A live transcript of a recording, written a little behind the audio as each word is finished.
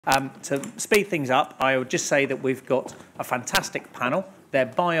To speed things up, I would just say that we've got a fantastic panel. Their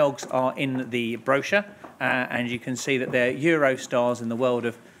biogs are in the brochure, and you can see that they're Euro stars in the world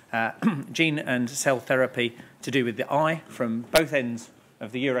of gene and cell therapy to do with the eye from both ends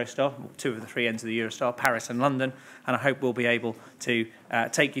of the Eurostar, 2 of the 3 ends of the Eurostar, Paris and London, and I hope we'll be able to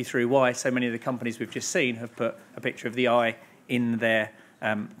take you through why so many of the companies we've just seen have put a picture of the eye in their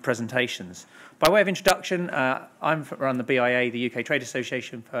presentations. By way of introduction, I'm run the BIA, the UK Trade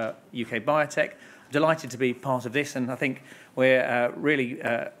Association for UK Biotech. Delighted to be part of this, and I think we're really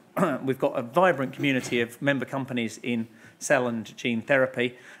we've got a vibrant community of member companies in cell and gene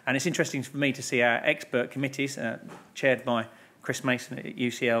therapy, and it's interesting for me to see our expert committees, chaired by Chris Mason at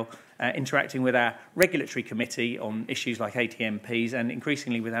UCL, interacting with our regulatory committee on issues like ATMPs, and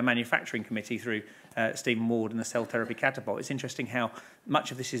increasingly with our manufacturing committee through Stephen Ward and the cell therapy catapult. It's interesting how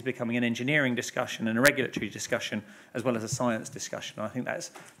much of this is becoming an engineering discussion and a regulatory discussion as well as a science discussion. And I think that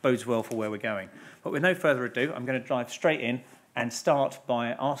bodes well for where we're going. But with no further ado, I'm going to dive straight in and start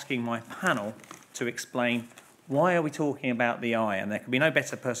by asking my panel to explain why are we talking about the eye. And there can be no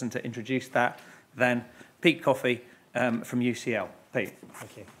better person to introduce that than Pete Coffey from UCL. Pete.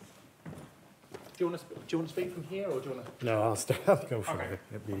 Thank you. Do you want to speak from here, or do you want to? No, I'll go from here.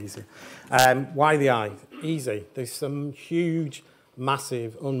 It'll be easier. Why the eye? Easy. There's some huge,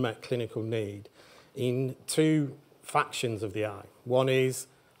 massive, unmet clinical need in 2 factions of the eye. One is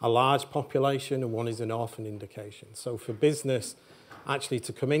a large population, and one is an orphan indication. So for business actually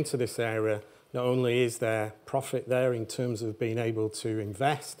to come into this area, not only is there profit there in terms of being able to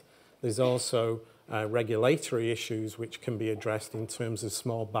invest, there's also regulatory issues which can be addressed in terms of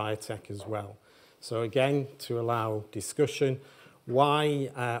small biotech as well. So again, to allow discussion, why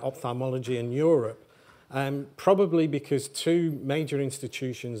ophthalmology in Europe? Probably because 2 major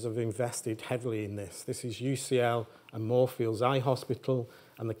institutions have invested heavily in this. This is UCL and Moorfields Eye Hospital,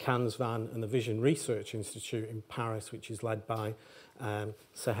 and the CANSVAN and the Vision Research Institute in Paris, which is led by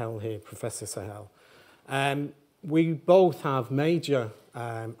Sahel here, Professor Sahel. We both have major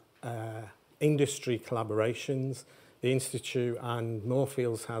industry collaborations. The Institute and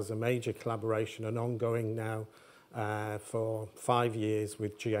Moorfields has a major collaboration and ongoing now for 5 years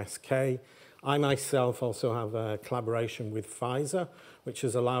with GSK. I myself also have a collaboration with Pfizer, which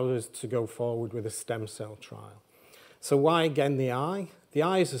has allowed us to go forward with a stem cell trial. So why again the eye? The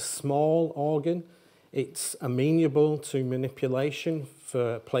eye is a small organ. It's amenable to manipulation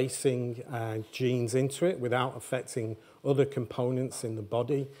for placing genes into it without affecting other components in the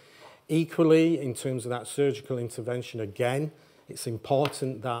body. Equally, in terms of that surgical intervention, again, it's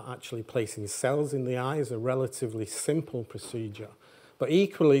important that actually placing cells in the eye is a relatively simple procedure. But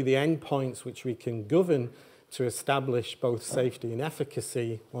equally, the endpoints which we can govern to establish both safety and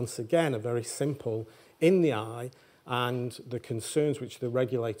efficacy, once again, are very simple in the eye, and the concerns which the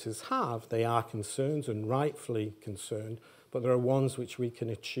regulators have, they are concerns and rightfully concerned, but there are ones which we can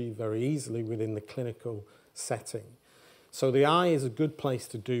achieve very easily within the clinical setting. So the eye is a good place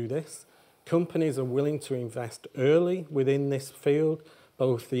to do this. Companies are willing to invest early within this field.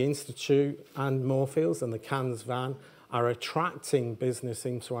 Both the Institute and Moorfields and the CANSVAN are attracting business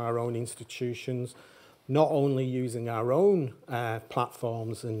into our own institutions, not only using our own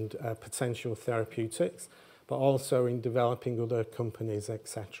platforms and potential therapeutics, but also in developing other companies,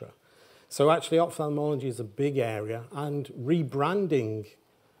 etc. So actually ophthalmology is a big area, and rebranding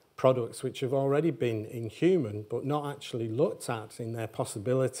products which have already been in human but not actually looked at in their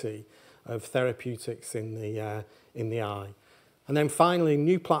possibility of therapeutics in the eye. And then finally,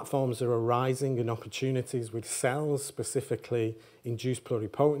 new platforms are arising and opportunities with cells, specifically induced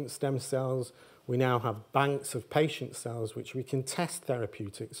pluripotent stem cells. We now have banks of patient cells which we can test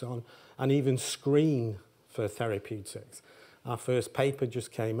therapeutics on and even screen for therapeutics. Our first paper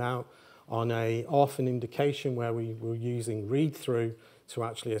just came out on an orphan indication where we were using read-through to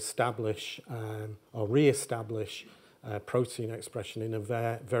actually establish or re-establish protein expression in a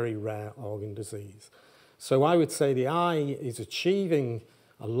very rare organ disease. So I would say the eye is achieving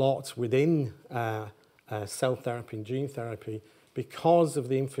a lot within cell therapy and gene therapy because of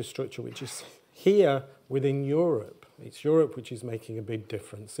the infrastructure which is here within Europe. It's Europe which is making a big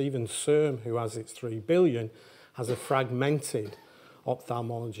difference. Even CERM, who has its 3 billion, has a fragmented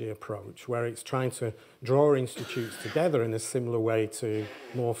ophthalmology approach where it's trying to draw institutes together in a similar way to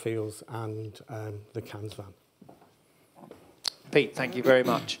Moorfields and the CANSVAN. Pete, thank you very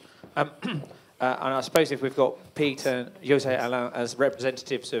much. And I suppose if we've got Pete and José-Alain as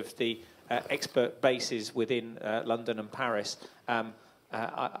representatives of the expert bases within London and Paris,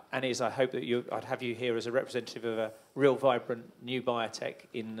 Aniz, I hope that I'd have you here as a representative of a real vibrant new biotech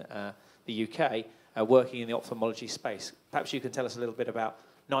in the UK working in the ophthalmology space. Perhaps you can tell us a little bit about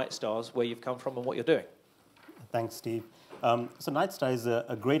NightstaRx, where you've come from and what you're doing. Thanks, Steve. So NightstaRx is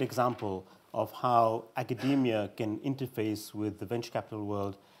a great example of how academia can interface with the venture capital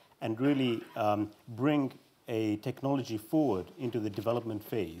world and really bring a technology forward into the development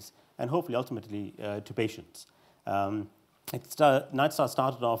phase and hopefully ultimately to patients. NightstaRx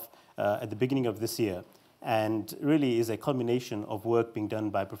started off at the beginning of this year and really is a culmination of work being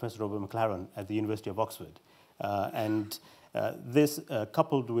done by Professor Robert McLaren at the University of Oxford. This,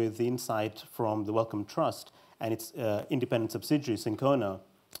 coupled with the insight from the Wellcome Trust and its independent subsidiary, Syncona,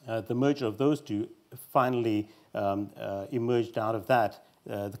 the merger of those two finally emerged out of that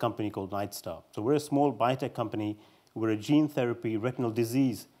the company called NightstaRx. So we're a small biotech company. We're a gene therapy retinal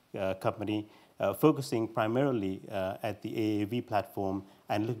disease company focusing primarily at the AAV platform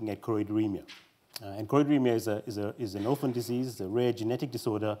and looking at choroideremia. And choroideremia is an orphan disease, a rare genetic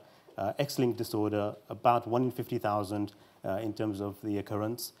disorder, X-linked disorder, about 1 in 50,000 in terms of the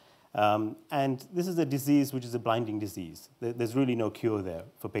occurrence. And this is a disease which is a blinding disease. There's really no cure there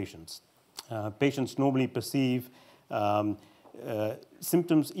for patients. Patients normally perceive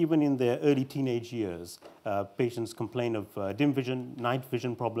symptoms even in their early teenage years. Patients complain of dim vision, night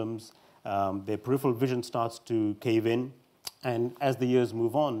vision problems. Their peripheral vision starts to cave in. And as the years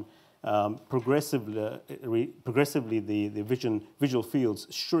move on, progressively the visual fields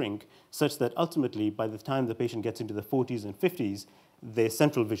shrink such that ultimately, by the time the patient gets into the 40s and 50s, their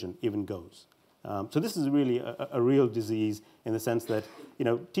central vision even goes. So this is really a real disease in the sense that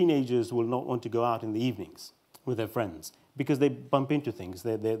teenagers will not want to go out in the evenings with their friends because they bump into things.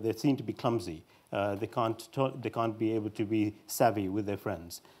 They seem to be clumsy. They can't be able to be savvy with their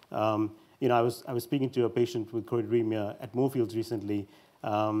friends. I was speaking to a patient with choroideremia at Moorfields recently,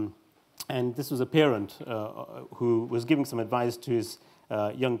 and this was a parent who was giving some advice to his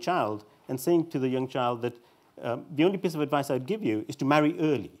young child and saying to the young child that the only piece of advice I'd give you is to marry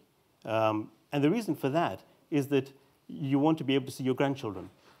early. And the reason for that is that you want to be able to see your grandchildren,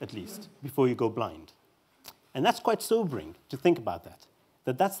 at least, before you go blind. And that's quite sobering to think about that.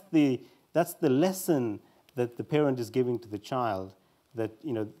 That's the lesson that the parent is giving to the child, that,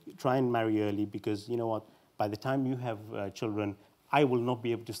 try and marry early because, you know what, by the time you have children, I will not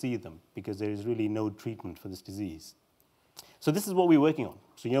be able to see them because there is really no treatment for this disease. So this is what we're working on.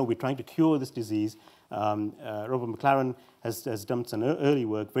 So, we're trying to cure this disease. Robert McLaren has done some early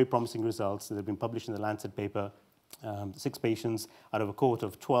work, very promising results that have been published in the Lancet paper. 6 patients out of a cohort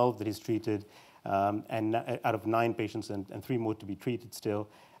of 12 that he's treated, and out of 9 patients and 3 more to be treated still.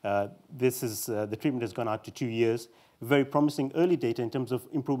 The treatment has gone out to 2 years. Very promising early data in terms of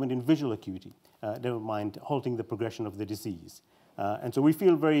improvement in visual acuity, never mind halting the progression of the disease. And so we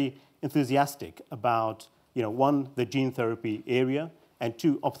feel very enthusiastic about, 1, the gene therapy area, and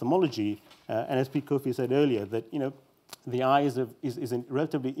 2, ophthalmology. And as Pete Coffey said earlier, that the eye is a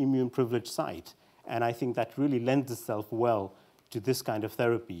relatively immune-privileged site, and I think that really lends itself well to this kind of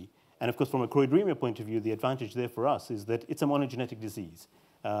therapy. And of course, from a choroideremia point of view, the advantage there for us is that it's a monogenetic disease.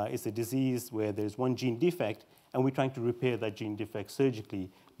 It's a disease where there's one gene defect, and we're trying to repair that gene defect surgically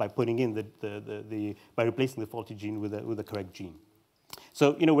by putting in by replacing the faulty gene with the correct gene.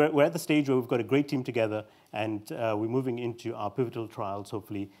 So, we're at the stage where we've got a great team together, and we're moving into our pivotal trials,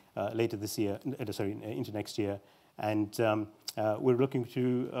 hopefully later this year, into next year. And we're looking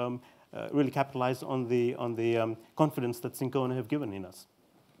to really capitalize on the confidence that Syncona have given in us.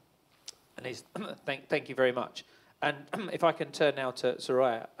 Aniz, thank you very much. And if I can turn now to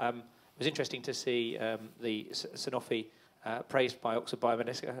Soraya, it was interesting to see the Sanofi praised by Oxford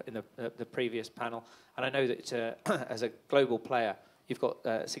Biomedical in the previous panel. And I know that as a global player, you've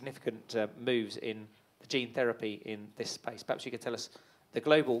got significant moves in the gene therapy in this space. Perhaps you could tell us the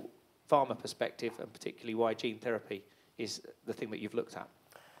global pharma perspective and particularly why gene therapy is the thing that you've looked at.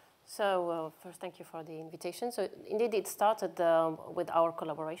 So first, thank you for the invitation. So indeed, it started with our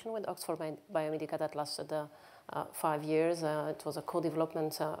collaboration with Oxford Biomedical that lasted 5 years. It was a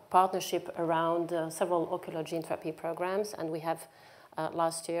co-development partnership around several ocular gene therapy programs, and we have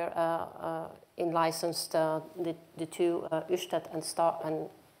last year in-licensed the 2 Ustad and Stargen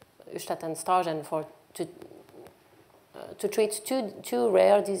to treat two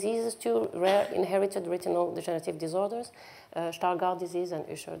rare diseases, 2 rare inherited retinal degenerative disorders, Stargardt disease and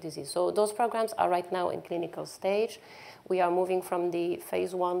Usher disease. So those programs are right now in clinical stage. We are moving from the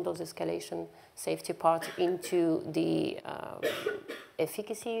phase 1 dose escalation safety part into the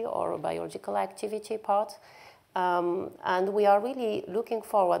efficacy or biological activity part. And we are really looking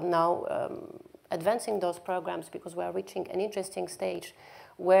forward now advancing those programs because we are reaching an interesting stage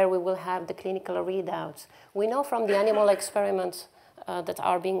where we will have the clinical readouts. We know from the animal experiments that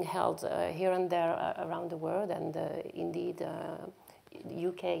are being held here and there around the world, and indeed the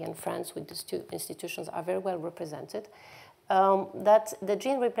UK and France with these two institutions are very well represented, that the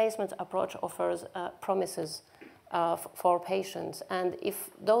gene replacement approach offers promises for patients. And if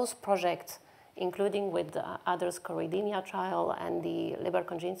those projects, including with others, choroidemia trial and the Leber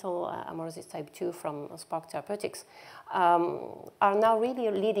congenital amaurosis type 2 from Spark Therapeutics, are now really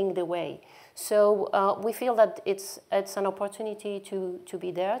leading the way. So we feel that it's an opportunity to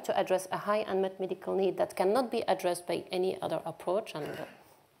be there, to address a high unmet medical need that cannot be addressed by any other approach, and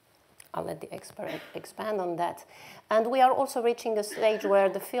I'll let the expert expand on that. And we are also reaching a stage where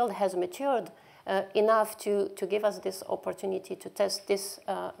the field has matured enough to give us this opportunity to test this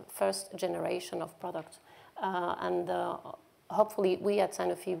first generation of products. And hopefully we at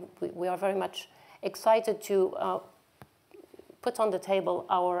Sanofi, we are very much excited to put on the table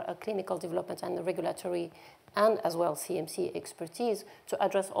our clinical development and the regulatory and as well CMC expertise to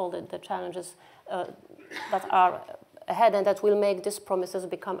address all the challenges that are ahead and that will make these promises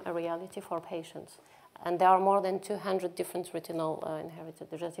become a reality for patients. And there are more than 200 different retinal inherited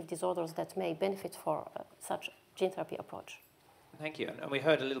degenerative disorders that may benefit for such gene therapy approach. Thank you. And we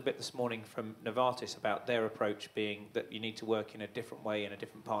heard a little bit this morning from Novartis about their approach being that you need to work in a different way, in a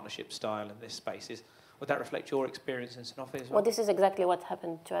different partnership style in this space. Would that reflect your experience in Sanofi as well? Well, this is exactly what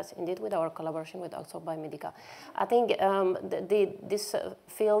happened to us, indeed, with our collaboration with Biomedical. I think this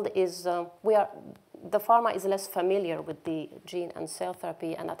field is, the pharma is less familiar with the gene and cell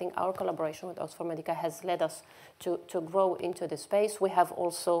therapy, and I think our collaboration with Oxford Medica has led us to grow into the space. We have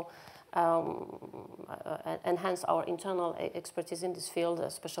also enhanced our internal expertise in this field,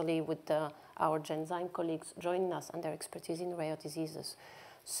 especially with our Genzyme colleagues joining us and their expertise in rare diseases.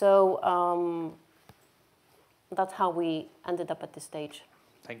 So that's how we ended up at this stage.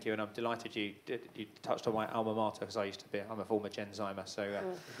 Thank you, and I'm delighted you touched on my alma mater, because I'm a former Genzymer, so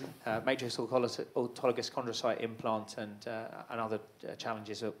matrix autologous chondrocyte implant and other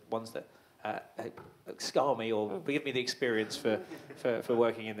challenges are ones that scar me or give me the experience for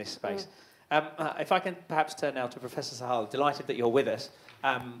working in this space. If I can perhaps turn now to Professor Sahel, delighted that you're with us.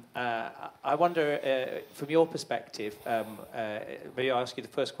 I wonder, from your perspective, maybe I'll ask you the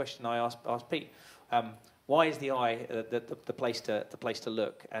first question I asked Pete. Why is the eye the place to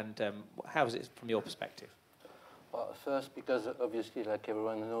look, and how is it from your perspective? Well, first, because obviously, like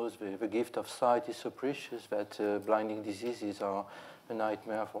everyone knows, the gift of sight is so precious that blinding diseases are a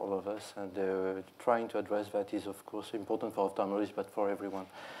nightmare for all of us, and trying to address that is, of course, important for ophthalmologists, but for everyone.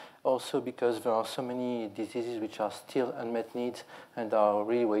 Also because there are so many diseases which are still unmet needs and are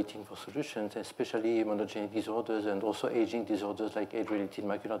really waiting for solutions, especially monogenic disorders and also aging disorders like age-related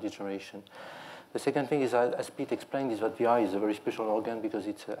macular degeneration. The second thing is, as Pete explained, is that the eye is a very special organ because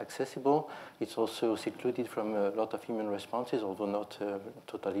it's accessible. It's also secluded from a lot of immune responses, although not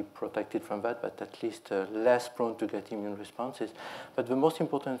totally protected from that, but at least less prone to get immune responses. But the most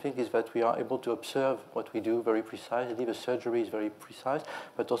important thing is that we are able to observe what we do very precisely. The surgery is very precise,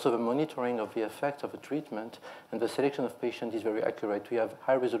 but also the monitoring of the effects of the treatment and the selection of patients is very accurate. We have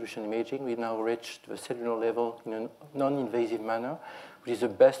high-resolution imaging. We now reached the cellular level in a non-invasive manner, which is the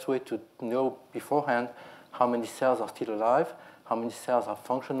best way to know beforehand how many cells are still alive, how many cells are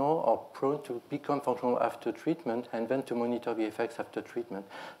functional or prone to become functional after treatment, and then to monitor the effects after treatment.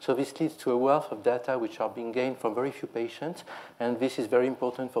 So this leads to a wealth of data which are being gained from very few patients, and this is very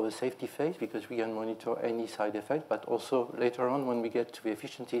important for the safety phase because we can monitor any side effect, but also later on when we get to the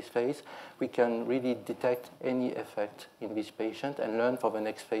efficiency phase, we can really detect any effect in this patient and learn for the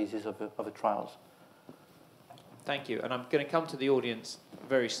next phases of the trials. Thank you, and I'm going to come to the audience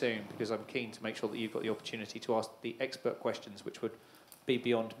very soon because I'm keen to make sure that you've got the opportunity to ask the expert questions, which would be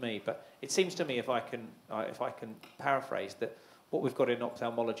beyond me. But it seems to me, if I can paraphrase, that what we've got in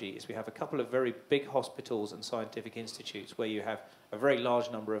ophthalmology is we have a couple of very big hospitals and scientific institutes where you have a very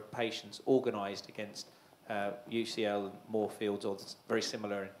large number of patients organised against UCL and Moorfields, or very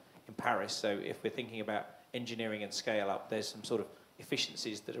similar in Paris. So if we're thinking about engineering and scale up, there's some sort of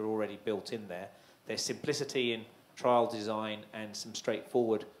efficiencies that are already built in there. There's simplicity in trial design and some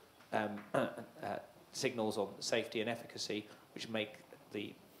straightforward signals on safety and efficacy, which make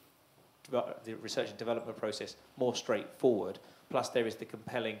the research and development process more straightforward. Plus, there is the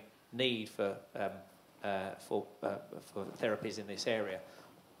compelling need for therapies in this area.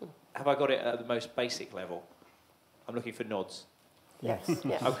 Have I got it at the most basic level? I'm looking for nods. Yes.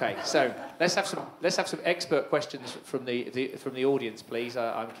 Yes. Okay, so let's have some expert questions from the audience, please.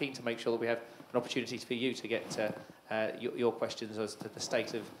 I'm keen to make sure that we have an opportunity for you to get your questions as to the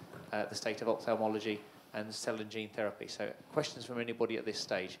state of ophthalmology and cell and gene therapy. So, questions from anybody at this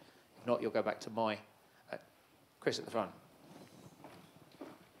stage? If not, you'll go back to Chris at the front.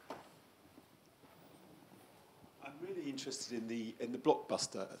 I'm really interested in the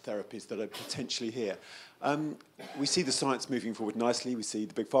blockbuster therapies that are potentially here. We see the science moving forward nicely. We see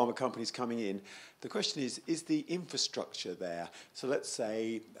the big pharma companies coming in. The question is the infrastructure there? So let's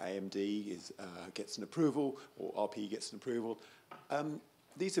say AMD gets an approval or RP gets an approval.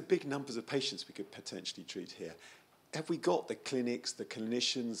 These are big numbers of patients we could potentially treat here. Have we got the clinics, the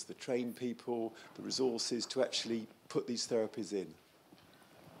clinicians, the trained people, the resources to actually put these therapies in?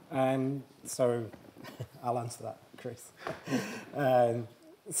 So I'll answer that, Chris.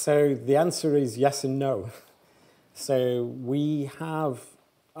 So the answer is yes and no. So we have,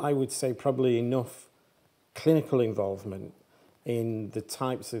 I would say, probably enough clinical involvement in the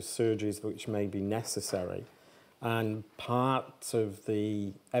types of surgeries which may be necessary. And part of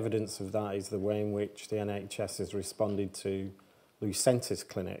the evidence of that is the way in which the NHS has responded to Lucentis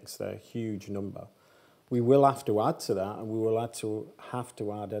clinics. They're a huge number. We will have to add to that, and we will have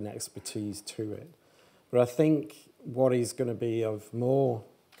to add an expertise to it. But I think what is going to be of more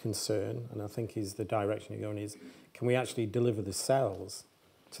concern, and I think is the direction you're going, is can we actually deliver the cells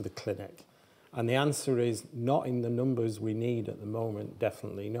to the clinic? And the answer is not in the numbers we need at the moment,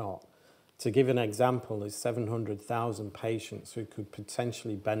 definitely not. To give an example, there's 700,000 patients who could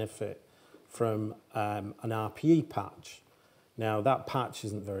potentially benefit from an RPE patch. Now, that patch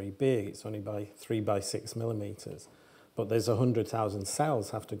isn't very big. It's only by 3 by 6 millimeters. But there's 100,000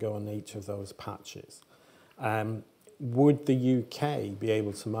 cells have to go on each of those patches. Would the UK be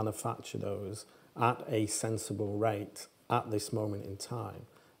able to manufacture those at a sensible rate at this moment in time?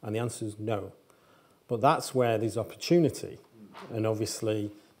 And the answer is no. But that's where there's opportunity. And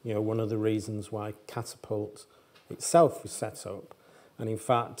obviously, you know, one of the reasons why Catapult itself was set up. And in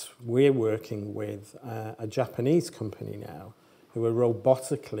fact, we're working with a Japanese company now who are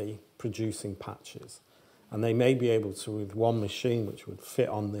robotically producing patches. And they may be able to, with one machine, which would fit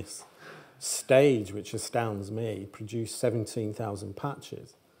on this stage, which astounds me, produce 17,000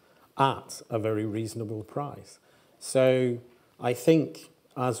 patches at a very reasonable price. So I think,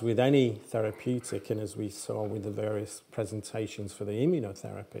 as with any therapeutic, and as we saw with the various presentations for the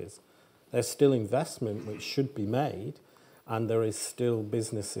immunotherapies, there's still investment which should be made, and there is still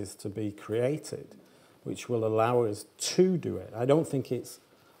businesses to be created which will allow us to do it. I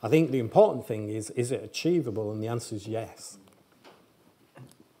think the important thing is it achievable? And the answer is yes.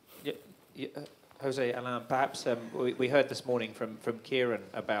 José-Alain, perhaps we heard this morning from Kieran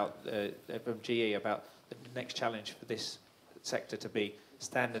about, from GE, about the next challenge for this sector to be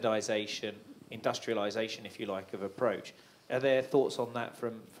standardization, industrialization, if you like, of approach. Are there thoughts on that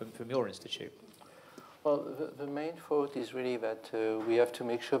from your institute? Well, the main thought is really that we have to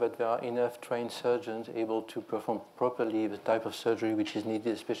make sure that there are enough trained surgeons able to perform properly the type of surgery which is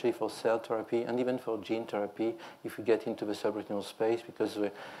needed, especially for cell therapy and even for gene therapy if we get into the subretinal space, because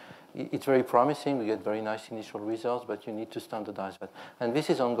it's very promising. We get very nice initial results, but you need to standardize that. And this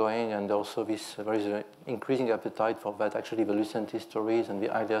is ongoing, and also there is an increasing appetite for that. Actually, the Lucentis stories and the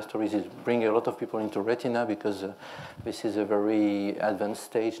IDEA stories is bringing a lot of people into retina because this is a very advanced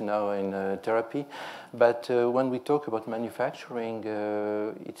stage now in therapy. But when we talk about manufacturing,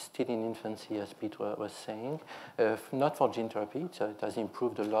 it's still in infancy, as Pete was saying. Not for gene therapy. It has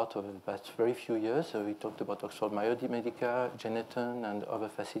improved a lot over the past very few years. We talked about Oxford Biomedical, Genethon, and other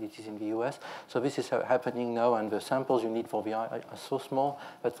facilities in the US. So this is happening now, and the samples you need for the eye are so small,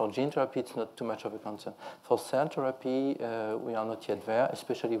 but for gene therapy, it's not too much of a concern. For cell therapy, we are not yet there,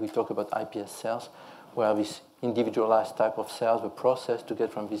 especially we talk about iPS cells, where this individualized type of cells, the process to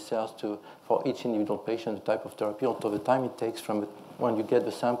get from these cells to, for each individual patient, the type of therapy, although the time it takes from when you get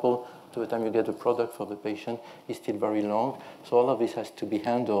the sample to the time you get the product for the patient is still very long. So all of this has to be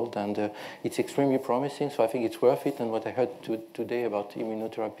handled, and it's extremely promising. So I think it's worth it. And what I heard today about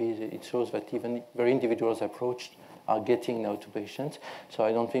immunotherapy, it shows that even very individualized approach are getting now to patients. So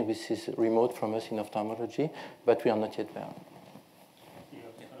I don't think this is remote from us in ophthalmology, but we are not yet there. Yeah, I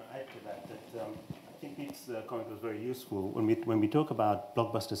was going to add to that I think Pete's comment was very useful. When we talk about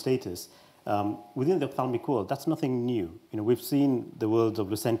blockbuster status, within the ophthalmic world, that's nothing new. You know, we've seen the worlds of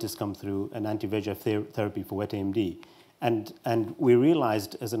Lucentis come through, an anti-VEGF therapy for wet AMD. And we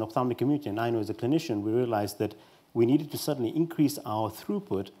realized as an ophthalmic community, and I know as a clinician, we realized that we needed to suddenly increase our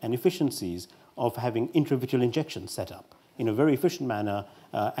throughput and efficiencies of having intravitreal injections set up in a very efficient manner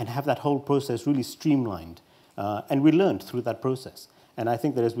and have that whole process really streamlined. And we learned through that process. And I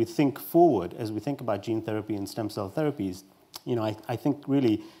think that as we think forward, as we think about gene therapy and stem cell therapies, you know, I think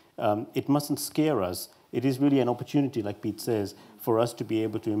really it mustn't scare us. It is really an opportunity, like Pete says, for us to be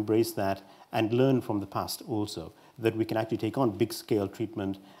able to embrace that and learn from the past also, that we can actually take on big-scale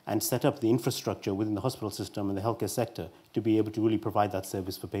treatment and set up the infrastructure within the hospital system and the healthcare sector to be able to really provide that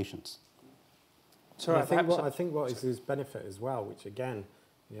service for patients. I think what is his benefit as well, which again,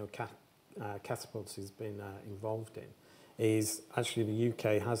 you know, Catapults has been involved in, is actually the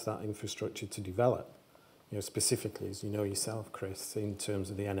UK has that infrastructure to develop, you know, specifically, as you know yourself, Chris, in terms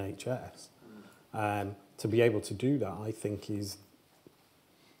of the NHS. To be able to do that, I think, is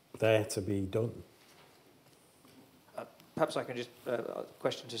there to be done. Perhaps I can just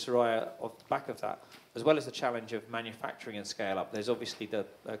question to Soraya off the back of that. As well as the challenge of manufacturing and scale up, there's obviously the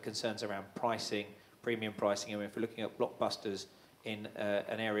concerns around pricing, premium pricing. I mean, if we're looking at blockbusters in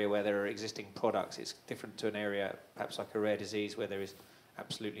an area where there are existing products, it's different to an area perhaps like a rare disease where there is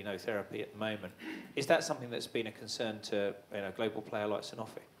absolutely no therapy at the moment. Is that something that's been a concern to a global player like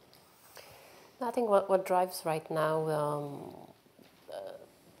Sanofi? I think what drives right now,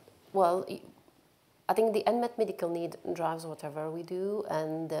 I think the unmet medical need drives whatever we do,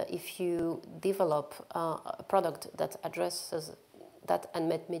 and if you develop a product that addresses that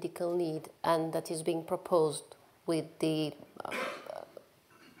unmet medical need and that is being proposed with the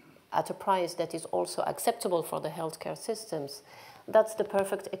at a price that is also acceptable for the healthcare systems, that's the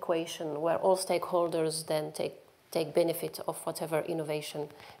perfect equation where all stakeholders then take benefit of whatever innovation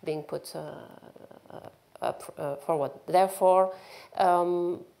being put forward. Therefore,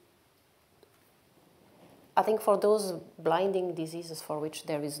 I think for those blinding diseases for which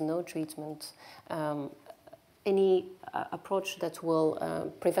there is no treatment, any approach that will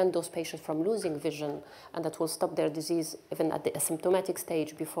prevent those patients from losing vision and that will stop their disease even at the asymptomatic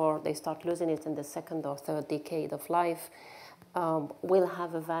stage before they start losing it in the second or third decade of life will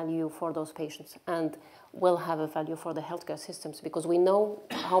have a value for those patients and will have a value for the healthcare systems, because we know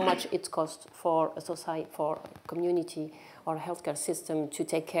how much it costs for a society, for a community or a healthcare system to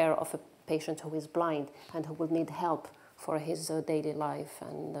take care of a patient who is blind and who will need help for his daily life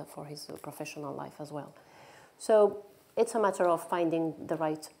and for his professional life as well. So it's a matter of finding the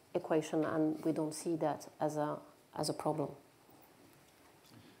right equation, and we don't see that as a problem.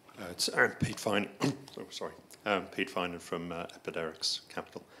 It's Pete Fine. Pete Fine from Epiderics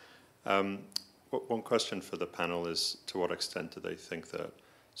Capital. One question for the panel is, to what extent do they think that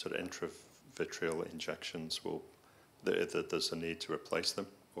sort of intravitreal injections that there's a need to replace them,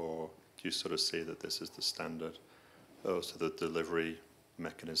 or do you sort of see that this is the standard, also the delivery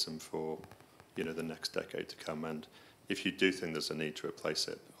mechanism for, you know, the next decade to come? And if you do think there's a need to replace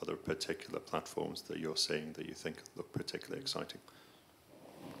it, are there particular platforms that you're seeing that you think look particularly exciting?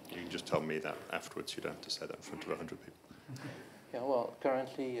 You can just tell me that afterwards. You don't have to say that in front of 100 people. Yeah, well,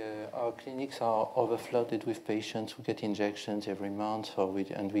 currently our clinics are overflooded with patients who get injections every month,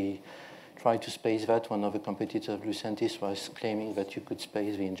 and we try to space that. One of the competitors of Lucentis was claiming that you could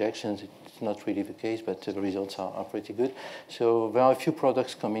space the injections. It's not really the case, but the results are pretty good. So there are a few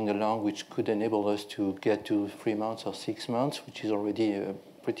products coming along which could enable us to get to 3 months or 6 months, which is already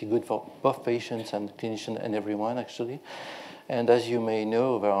pretty good for both patients and clinicians and everyone, actually. And as you may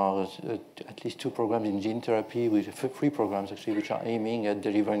know, there are at least 2 programs in gene therapy, with 3 programs actually, which are aiming at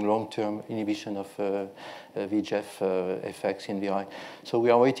delivering long-term inhibition of VEGF effects in the eye. So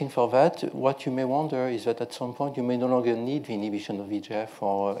we are waiting for that. What you may wonder is that at some point you may no longer need the inhibition of VEGF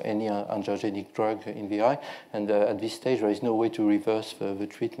or any androgenic drug in the eye. And at this stage, there is no way to reverse the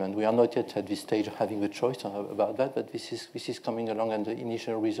treatment. We are not yet at this stage of having a choice about that, but this is coming along, and the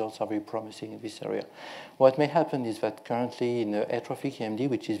initial results are very promising in this area. What may happen is that currently in atrophic AMD,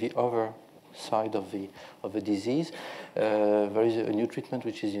 which is the other side of the disease, there is a new treatment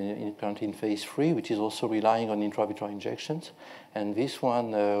which is currently in phase 3, which is also relying on intravitreal injections. And this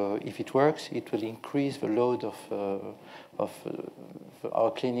one, if it works, it will increase the load of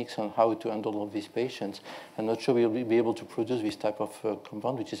our clinics on how to handle all these patients. I'm not sure we'll be able to produce this type of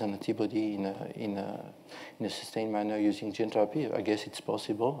compound, which is an antibody in a sustained manner using gene therapy. I guess it's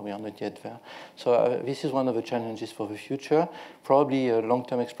possible. We are not yet there. So this is one of the challenges for the future. Probably a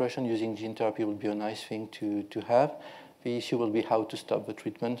long-term expression using gene therapy will be a nice thing to have. The issue will be how to stop the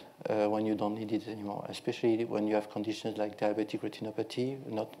treatment when you don't need it anymore, especially when you have conditions like diabetic retinopathy,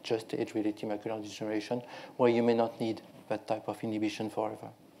 not just age-related macular degeneration, where you may not need that type of inhibition forever.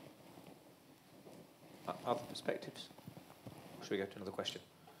 Other perspectives? Or should we go to another question?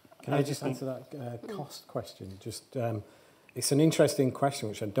 Can I just answer that cost question? Just it's an interesting question,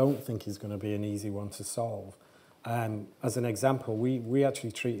 which I don't think is going to be an easy one to solve. As an example, we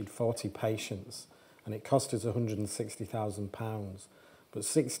actually treated 40 patients, and it cost us £160,000. But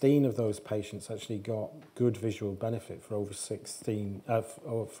 16 of those patients actually got good visual benefit for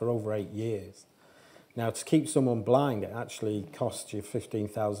over 8 years. Now, to keep someone blind, it actually costs you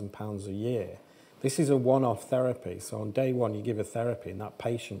 £15,000 a year. This is a one-off therapy, so on day one you give a therapy and that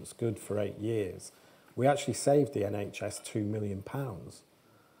patient's good for 8 years. We actually saved the NHS £2 million.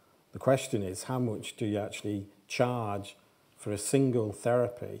 The question is, how much do you actually charge for a single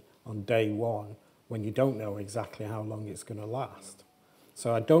therapy on day one when you don't know exactly how long it's going to last?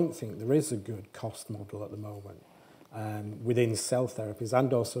 So I don't think there is a good cost model at the moment within cell therapies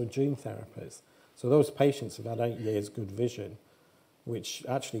and also gene therapies. So those patients have had 8 years good vision, which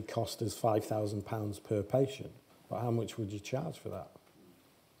actually cost us £5,000 per patient. But how much would you charge for that?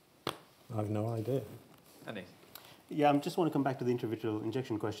 I have no idea. Aniz? Yeah, I just want to come back to the intravitreal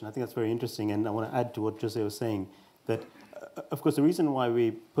injection question. I think that's very interesting, and I want to add to what Jose was saying, that, of course, the reason why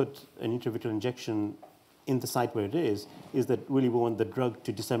we put an intravitreal injection in the site where it is that really we want the drug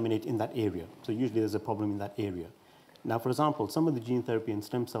to disseminate in that area. So usually there's a problem in that area. Now, for example, some of the gene therapy and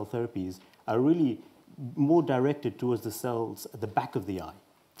stem cell therapies are really more directed towards the cells at the back of the eye.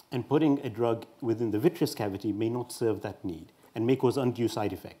 And putting a drug within the vitreous cavity may not serve that need and may cause undue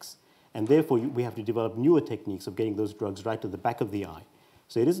side effects. And therefore, we have to develop newer techniques of getting those drugs right to the back of the eye.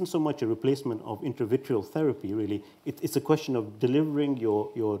 So it isn't so much a replacement of intravitreal therapy, really. It's a question of delivering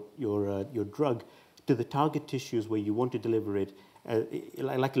your drug to the target tissues where you want to deliver it,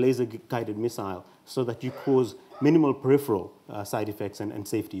 like a laser-guided missile, so that you cause minimal peripheral side effects and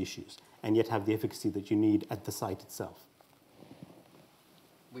safety issues, and yet have the efficacy that you need at the site itself.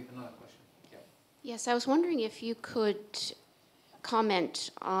 We have another question. Yeah. Yes, I was wondering if you could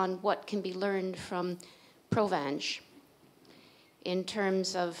comment on what can be learned from Provange in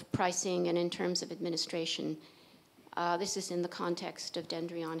terms of pricing and in terms of administration. This is in the context of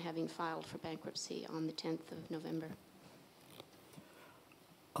Dendreon having filed for bankruptcy on the 10th of November.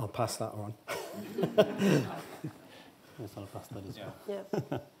 I'll pass that on. Yes, I'll pass that as well. Yeah.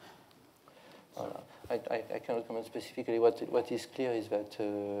 I cannot comment specifically. What is clear is that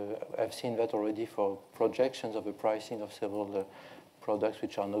I've seen that already for projections of the pricing of several products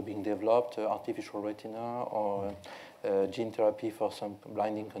which are now being developed, artificial retina or gene therapy for some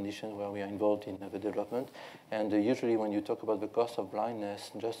blinding conditions where we are involved in the development. And usually when you talk about the cost of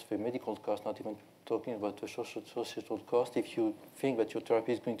blindness, just the medical cost, not even talking about the societal cost, if you think that your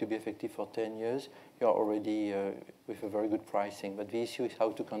therapy is going to be effective for 10 years, you are already with a very good pricing. But the issue is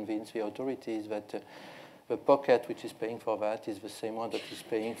how to convince the authorities that the pocket which is paying for that is the same one that is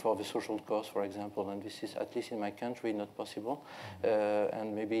paying for the social cost, for example. And this is, at least in my country, not possible,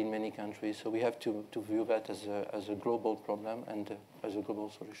 and maybe in many countries. So we have to view that as a global problem and as a global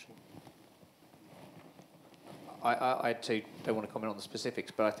solution. I too don't want to comment on the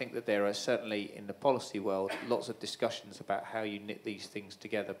specifics, but I think that there are certainly in the policy world lots of discussions about how you knit these things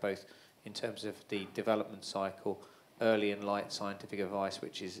together, both in terms of the development cycle, early and light scientific advice,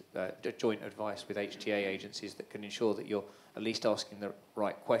 which is joint advice with HTA agencies that can ensure that you're at least asking the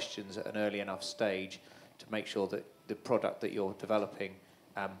right questions at an early enough stage to make sure that the product that you're developing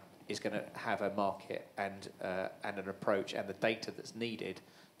is going to have a market and an approach and the data that's needed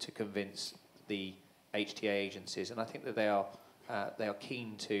to convince the HTA agencies. And I think that they are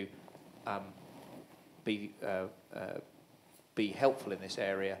keen to be helpful in this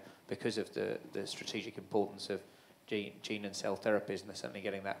area because of the strategic importance of gene and cell therapies, and they're certainly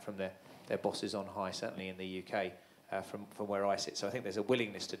getting that from their bosses on high, certainly in the UK, from where I sit. So I think there's a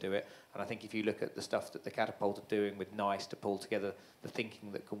willingness to do it, and I think if you look at the stuff that the Catapult are doing with NICE to pull together the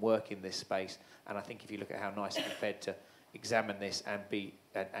thinking that can work in this space, and I think if you look at how NICE are prepared to examine this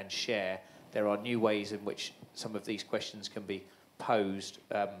and share, there are new ways in which some of these questions can be posed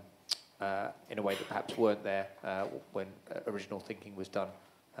in a way that perhaps weren't there when original thinking was done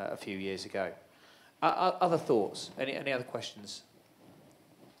a few years ago. Other thoughts? Any other questions?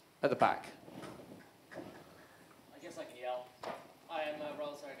 At the back. I guess I can yell. I am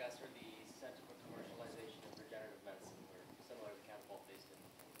Raul Saragasser, the Center for Commercialization of Regenerative Medicine. We're similar to Catapult based in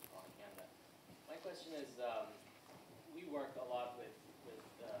Canada. My question is, we work a lot with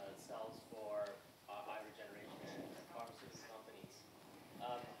cells for eye regeneration and pharmaceutical companies.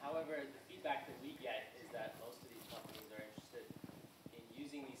 However, the feedback that we get is that most of these companies are interested in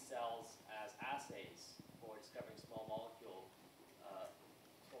using these cells as assays for discovering small molecule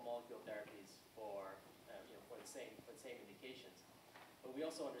therapies for the same indications. But we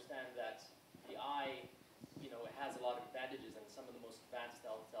also understand that the eye, it has a lot of advantages, and some of the most advanced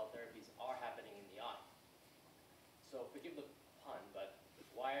cell therapies are happening in the eye. So forgive the pun, but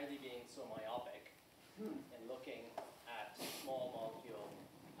why are they being so myopic and looking at small molecule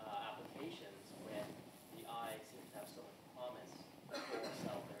applications when the eye seems to have so much promise for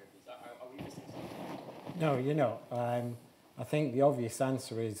cell therapies? Are we missing something? No, I think the obvious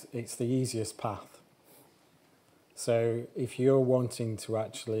answer is it's the easiest path. So if you're wanting to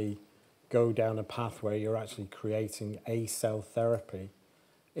actually go down a path where you're actually creating a cell therapy,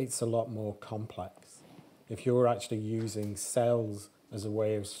 it's a lot more complex. If you're actually using cells as a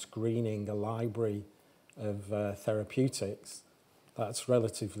way of screening a library of therapeutics, that's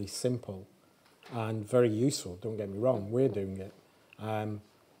relatively simple and very useful. Don't get me wrong, we're doing it.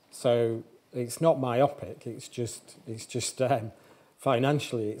 So it's not myopic, it's just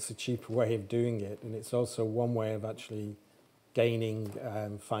financially it's a cheaper way of doing it, and it's also one way of actually gaining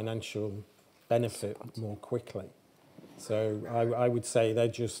financial benefit more quickly. So I would say they're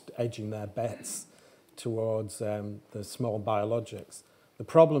just edging their bets towards the small biologics. The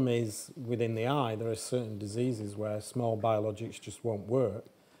problem is within the eye, there are certain diseases where small biologics just won't work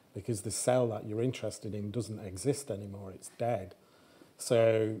because the cell that you're interested in doesn't exist anymore, it's dead.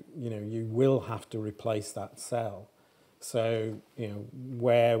 So, you know, you will have to replace that cell. So, you know,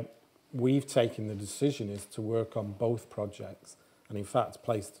 where we've taken the decision is to work on both projects, and in fact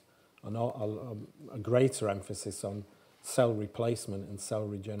placed a greater emphasis on cell replacement and cell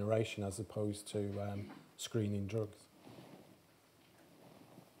regeneration as opposed to screening drugs.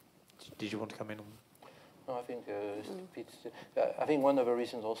 Did you want to come in on? No, I think I think one of the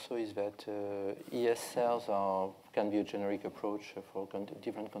reasons also is that ES cells can be a generic approach for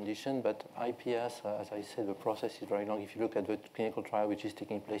different conditions, but IPS, as I said, the process is very long. If you look at the clinical trial which is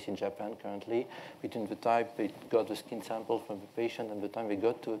taking place in Japan currently, between the time they got the skin sample from the patient and the time they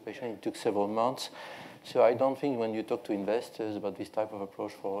got to the patient, it took several months. So I don't think when you talk to investors about this type of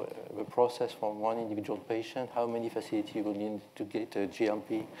approach for the process from one individual patient, how many facilities you will need to get a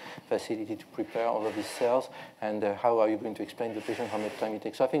GMP facility to prepare all of these cells, and how are you going to explain to the patient how much time it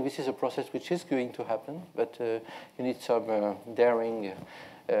takes. So I think this is a process which is going to happen, but you need some daring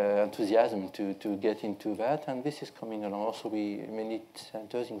enthusiasm to get into that, and this is coming along. Also, many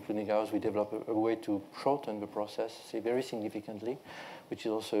centers, including ours, we develop a way to shorten the process, say very significantly, which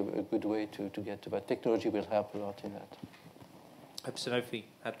is also a good way to get to that. Technology will help a lot in that. Have Sanofi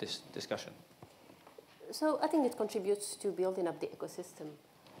had this discussion? So I think it contributes to building up the ecosystem.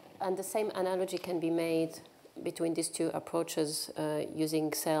 And the same analogy can be made between these two approaches,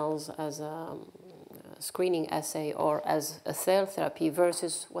 using cells as a screening assay or as a cell therapy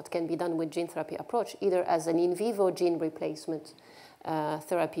versus what can be done with gene therapy approach, either as an in vivo gene replacement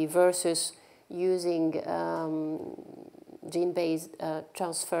therapy versus using gene-based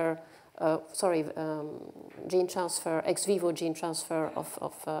transfer, gene transfer, ex vivo gene transfer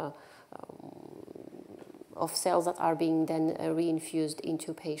of cells that are being then reinfused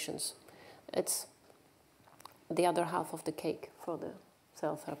into patients. It's the other half of the cake for the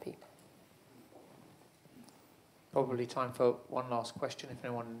cell therapy. Probably time for one last question, if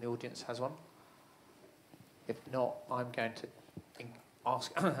anyone in the audience has one. If not, I'm going to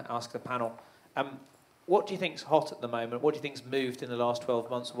ask the panel. What do you think's hot at the moment? What do you think's moved in the last 12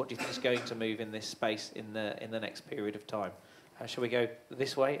 months? What do you think is going to move in this space in the next period of time? Shall we go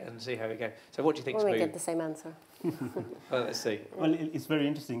this way and see how we go? So what do you think's moved? We get the same answer. Well, let's see. Well, it's very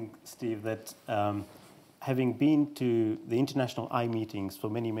interesting, Steve, that having been to the international eye meetings for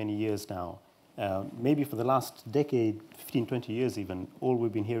many, many years now, maybe for the last decade, 15, 20 years even, all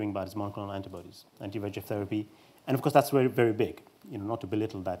we've been hearing about is monoclonal antibodies, anti-VEGF therapy. And of course, that's very, very big, not to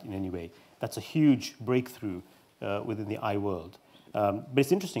belittle that in any way. That's a huge breakthrough within the eye world. But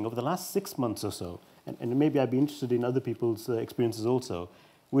it's interesting, over the last 6 months or so, and maybe I'd be interested in other people's experiences also,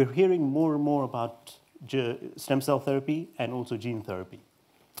 we're hearing more and more about stem cell therapy and also gene therapy.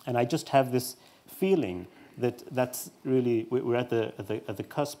 And I just have this feeling that that's really, we're at the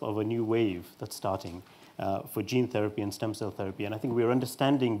cusp of a new wave that's starting for gene therapy and stem cell therapy. And I think we're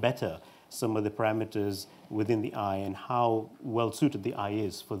understanding better some of the parameters within the eye and how well suited the eye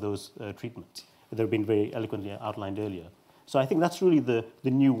is for those treatments that have been very eloquently outlined earlier. So I think that's really the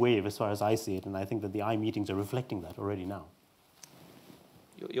new wave as far as I see it, and I think that the eye meetings are reflecting that already now.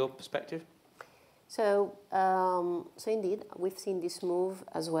 Your perspective? So indeed, we've seen this move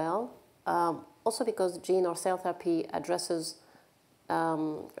as well. Also because gene or cell therapy addresses a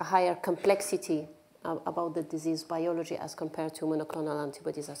higher complexity about the disease biology as compared to monoclonal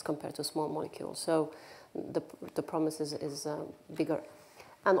antibodies, as compared to small molecules. So the promise is bigger.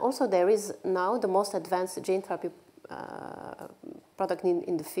 And also there is now the most advanced gene therapy product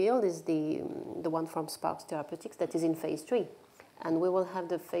in the field is the one from Sparks Therapeutics that is in phase 3. And we will have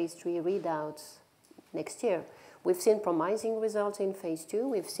the phase 3 readouts next year. We've seen promising results in phase 2.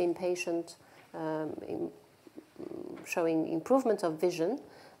 We've seen patients showing improvement of vision.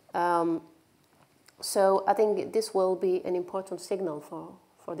 So I think this will be an important signal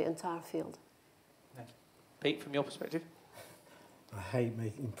for the entire field. Pete, from your perspective? I hate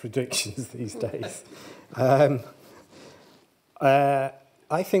making predictions these days.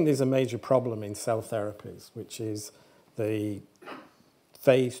 I think there's a major problem in cell therapies, which is the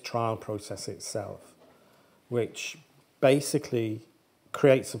phase trial process itself, which basically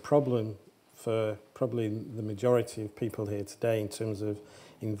creates a problem for probably the majority of people here today in terms of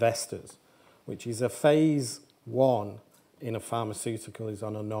investors, which is a phase 1 in a pharmaceutical is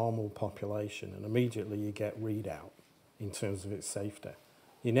on a normal population, and immediately you get readout in terms of its safety.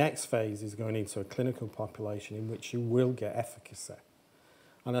 Your next phase is going into a clinical population in which you will get efficacy.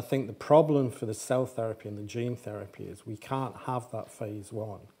 And I think the problem for the cell therapy and the gene therapy is we can't have that phase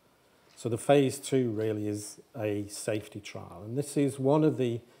 1. So the phase 2 really is a safety trial. And this is one of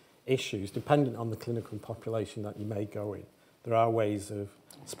the issues, dependent on the clinical population that you may go in. There are ways of,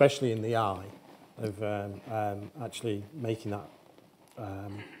 especially in the eye, of actually making that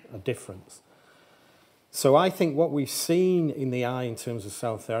a difference. So I think what we've seen in the eye in terms of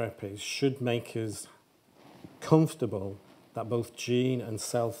cell therapies should make us comfortable that both gene and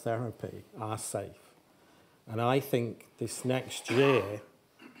cell therapy are safe. And I think this next year,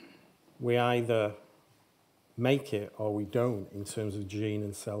 we either make it or we don't in terms of gene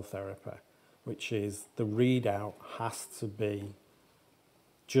and cell therapy, which is the readout has to be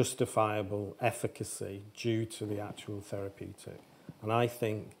justifiable efficacy due to the actual therapeutic. And I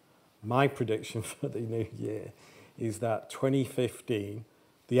think my prediction for the new year is that 2015,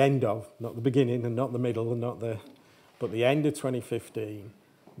 the end of, not the beginning and not the middle and not the, but the end of 2015,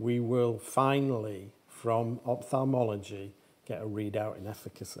 we will finally, from ophthalmology, get a readout in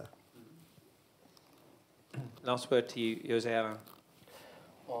efficacy. Last word to you, José-Alain.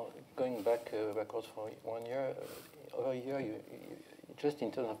 Well, going backwards for 1 year, over a year, just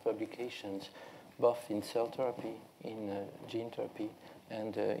in terms of publications, both in cell therapy, in gene therapy,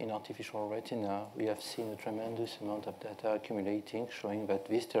 and in artificial retina, we have seen a tremendous amount of data accumulating, showing that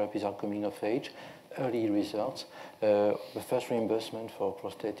these therapies are coming of age, early results. The first reimbursement for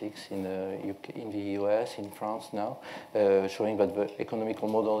prosthetics in the US, in France now, showing that the economical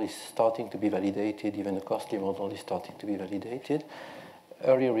model is starting to be validated, even the costly model is starting to be validated.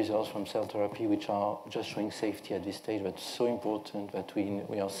 Early results from cell therapy, which are just showing safety at this stage, but so important that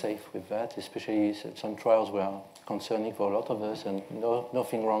we are safe with that, especially some trials were concerning for a lot of us, and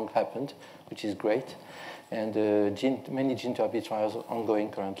nothing wrong happened, which is great. And many gene therapy trials are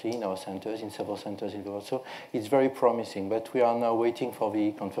ongoing currently in our centers, in several centers in the world. So it's very promising, but we are now waiting for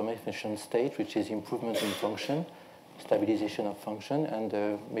the confirmation stage, which is improvement in function, stabilization of function,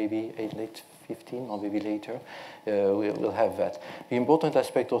 and maybe late 15 or maybe later, we'll have that. The important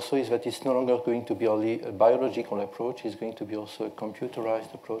aspect also is that it's no longer going to be only a biological approach, it's going to be also a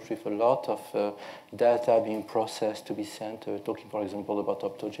computerized approach with a lot of data being processed to be sent, talking, for example, about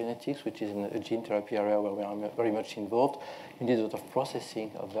optogenetics, which is in a gene therapy area where we are very much involved. You need a lot of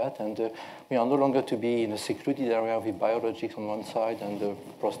processing of that, and we are no longer to be in a secluded area with biologics on one side and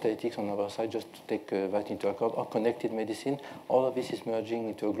prosthetics on the other side, just to take that into account, or connected medicine. All of this is merging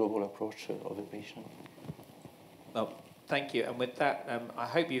into a global approach of the patient. Well, thank you. And with that, I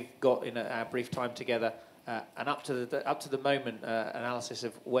hope you've got in our brief time together an up to the moment analysis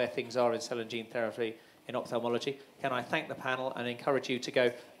of where things are in cell and gene therapy in ophthalmology. Can I thank the panel and encourage you to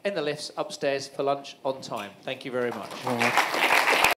go in the lifts upstairs for lunch on time? Thank you very much.